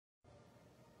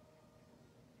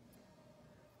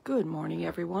Good morning,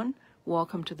 everyone.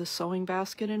 Welcome to the Sewing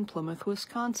Basket in Plymouth,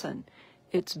 Wisconsin.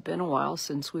 It's been a while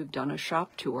since we've done a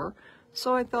shop tour,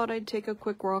 so I thought I'd take a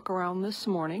quick walk around this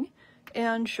morning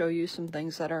and show you some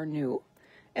things that are new,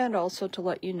 and also to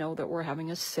let you know that we're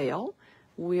having a sale.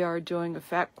 We are doing a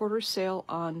fat quarter sale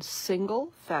on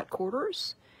single fat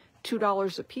quarters,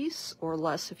 $2 a piece or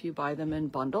less if you buy them in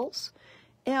bundles,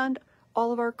 and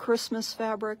all of our Christmas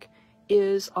fabric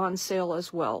is on sale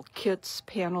as well, kits,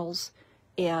 panels,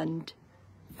 and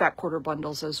fat quarter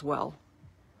bundles as well.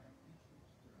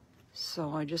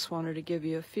 So I just wanted to give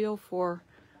you a feel for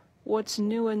what's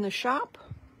new in the shop.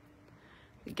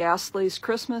 The Ghastly's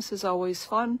Christmas is always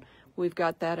fun. We've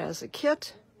got that as a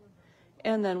kit.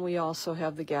 And then we also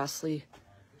have the Ghastly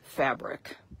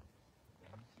fabric.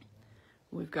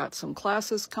 We've got some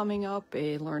classes coming up,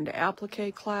 a Learn to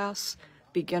Applique class,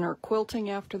 beginner quilting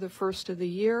after the first of the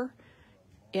year,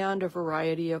 and a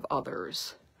variety of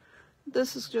others.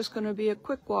 This is just going to be a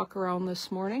quick walk around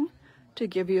this morning to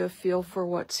give you a feel for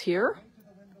what's here.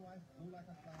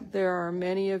 There are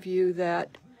many of you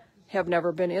that have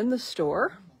never been in the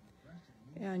store,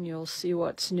 and you'll see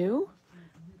what's new.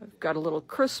 I've got a little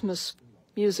Christmas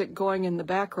music going in the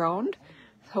background.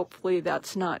 Hopefully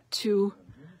that's not too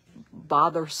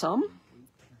bothersome.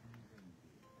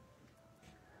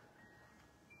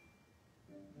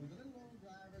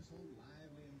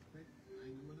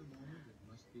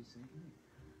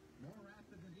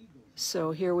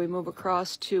 So here we move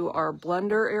across to our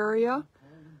blender area,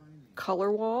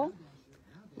 color wall,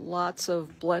 lots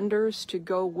of blenders to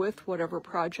go with whatever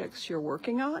projects you're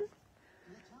working on,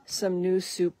 some new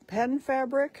soup pen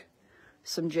fabric,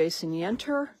 some Jason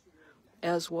Yenter,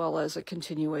 as well as a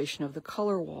continuation of the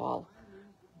color wall.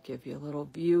 Give you a little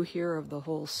view here of the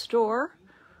whole store.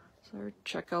 So our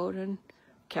checkout and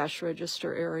cash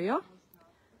register area.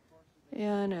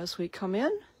 And as we come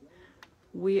in,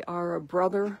 we are a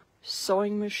Brother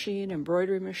sewing machine,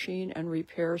 embroidery machine, and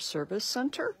repair service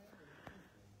center.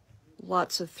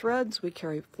 Lots of threads. We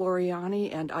carry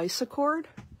Floriani and Isacord.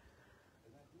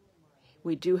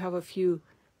 We do have a few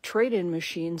trade-in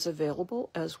machines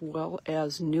available as well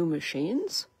as new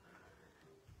machines.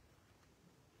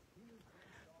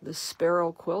 The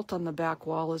Sparrow quilt on the back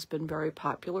wall has been very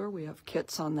popular. We have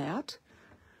kits on that.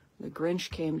 The Grinch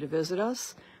came to visit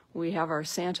us. We have our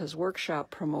Santa's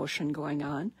Workshop promotion going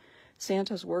on.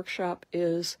 Santa's Workshop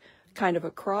is kind of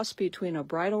a cross between a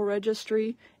bridal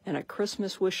registry and a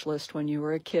Christmas wish list when you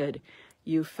were a kid.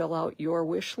 You fill out your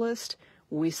wish list.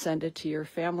 We send it to your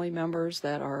family members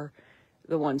that are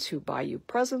the ones who buy you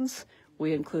presents.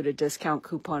 We include a discount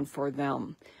coupon for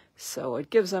them. So it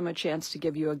gives them a chance to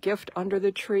give you a gift under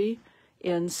the tree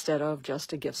instead of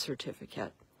just a gift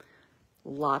certificate.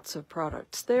 Lots of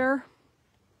products there.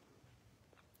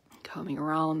 Coming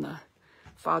around, the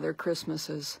Father Christmas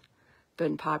has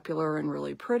been popular and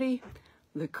really pretty.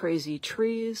 The Crazy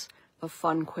Trees, a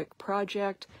fun quick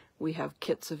project. We have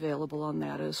kits available on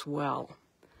that as well.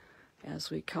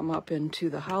 As we come up into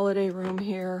the holiday room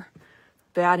here,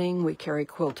 batting, we carry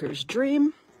Quilter's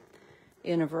Dream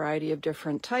in a variety of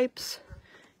different types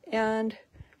and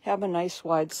have a nice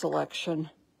wide selection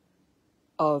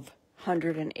of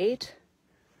 108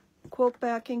 quilt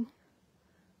backing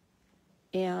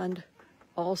and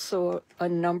also a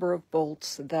number of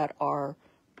bolts that are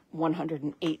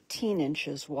 118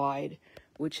 inches wide,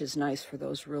 which is nice for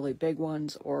those really big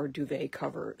ones, or duvet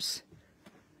covers.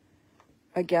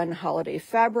 Again, holiday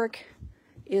fabric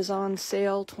is on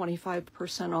sale,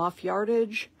 25% off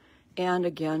yardage, and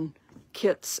again,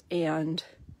 kits and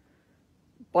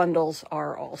bundles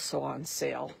are also on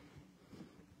sale.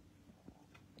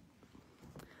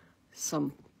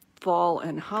 Some fall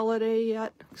and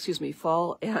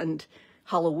fall and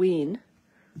Halloween,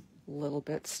 a little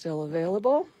bit still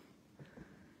available.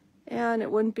 And it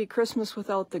wouldn't be Christmas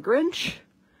without the Grinch.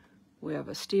 We have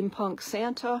a steampunk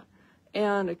Santa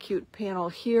and a cute panel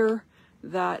here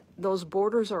that those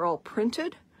borders are all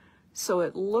printed, so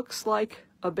it looks like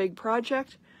a big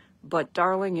project, but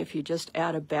darling, if you just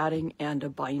add a batting and a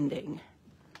binding.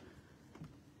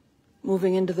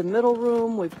 Moving into the middle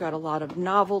room, we've got a lot of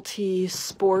novelty,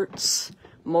 sports,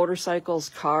 motorcycles,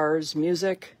 cars,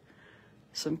 music,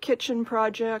 some kitchen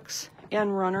projects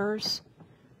and runners.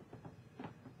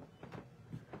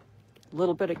 A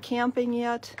little bit of camping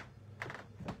yet.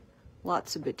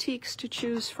 Lots of boutiques to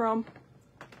choose from.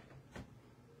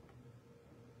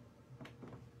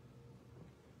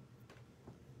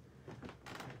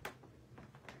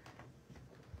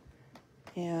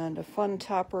 And a fun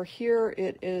topper here.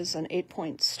 It is an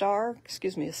 8-point star, a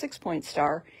 6-point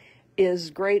star,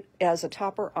 is great as a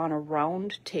topper on a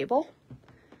round table.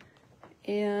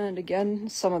 And again,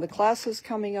 some of the classes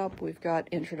coming up. We've got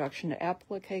Introduction to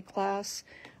Applique class,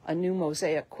 a new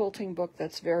mosaic quilting book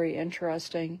that's very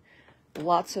interesting,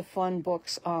 lots of fun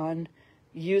books on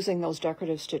using those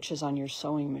decorative stitches on your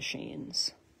sewing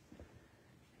machines.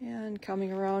 And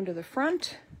coming around to the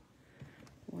front,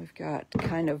 we've got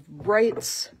kind of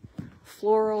brights,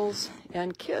 florals,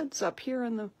 and kids up here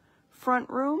in the front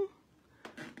room.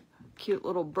 Cute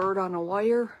little bird on a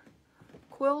wire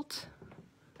quilt.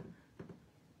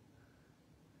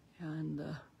 And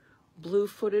the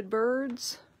blue-footed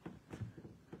birds.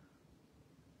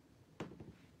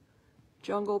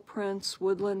 Jungle prints,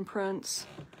 woodland prints.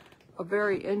 A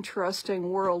very interesting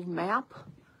world map.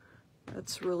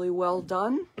 That's really well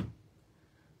done.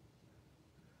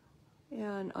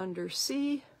 And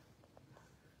undersea,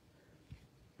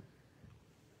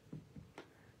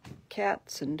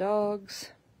 cats and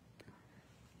dogs,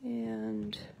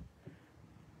 and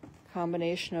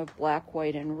combination of black,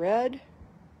 white, and red.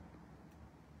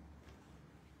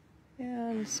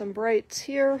 And some brights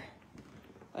here.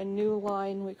 A new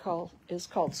line is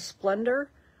called Splendor,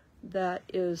 that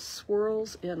is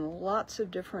swirls in lots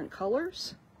of different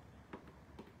colors.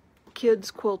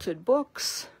 Kids quilted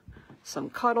books, some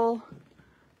cuddle,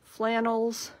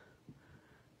 flannels,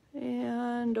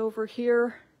 and over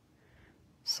here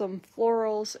some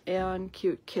florals and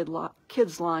cute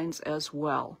kids lines as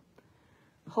well.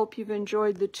 Hope you've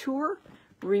enjoyed the tour.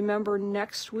 Remember,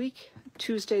 next week,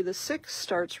 Tuesday the 6th,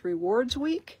 starts Rewards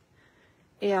Week,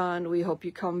 and we hope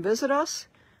you come visit us.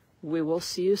 We will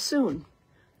see you soon.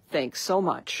 Thanks so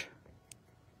much.